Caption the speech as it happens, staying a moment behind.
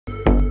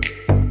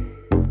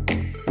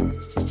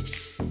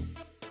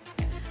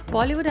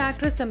Bollywood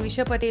actress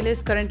Ameesha Patel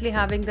is currently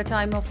having the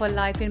time of her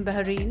life in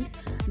Bahrain.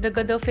 The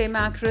Gadar fame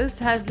actress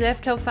has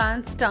left her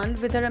fans stunned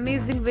with her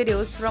amazing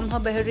videos from her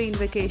Bahrain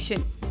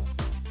vacation.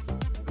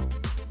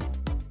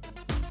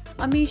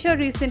 Ameesha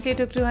recently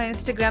took to her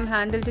Instagram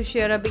handle to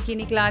share a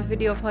bikini-clad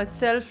video of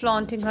herself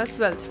flaunting her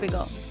svelte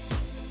figure.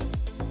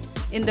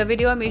 In the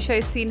video, Ameesha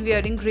is seen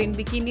wearing green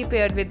bikini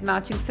paired with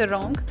matching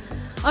sarong.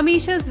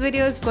 Ameesha's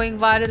video is going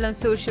viral on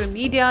social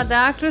media. The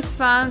actress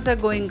fans are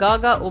going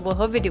gaga over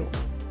her video.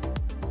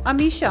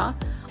 Ameesha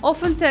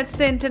often sets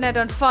the internet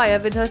on fire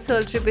with her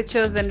sultry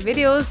pictures and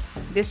videos.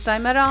 This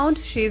time around,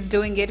 she is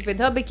doing it with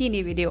her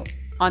bikini video.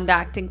 On the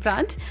acting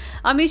front,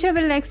 Ameesha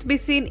will next be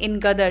seen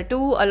in Gadar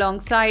 2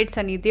 alongside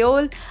Sunny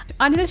Deol.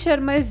 Anil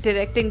Sharma is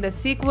directing the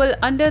sequel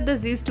under the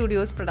Zee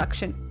Studios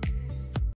production.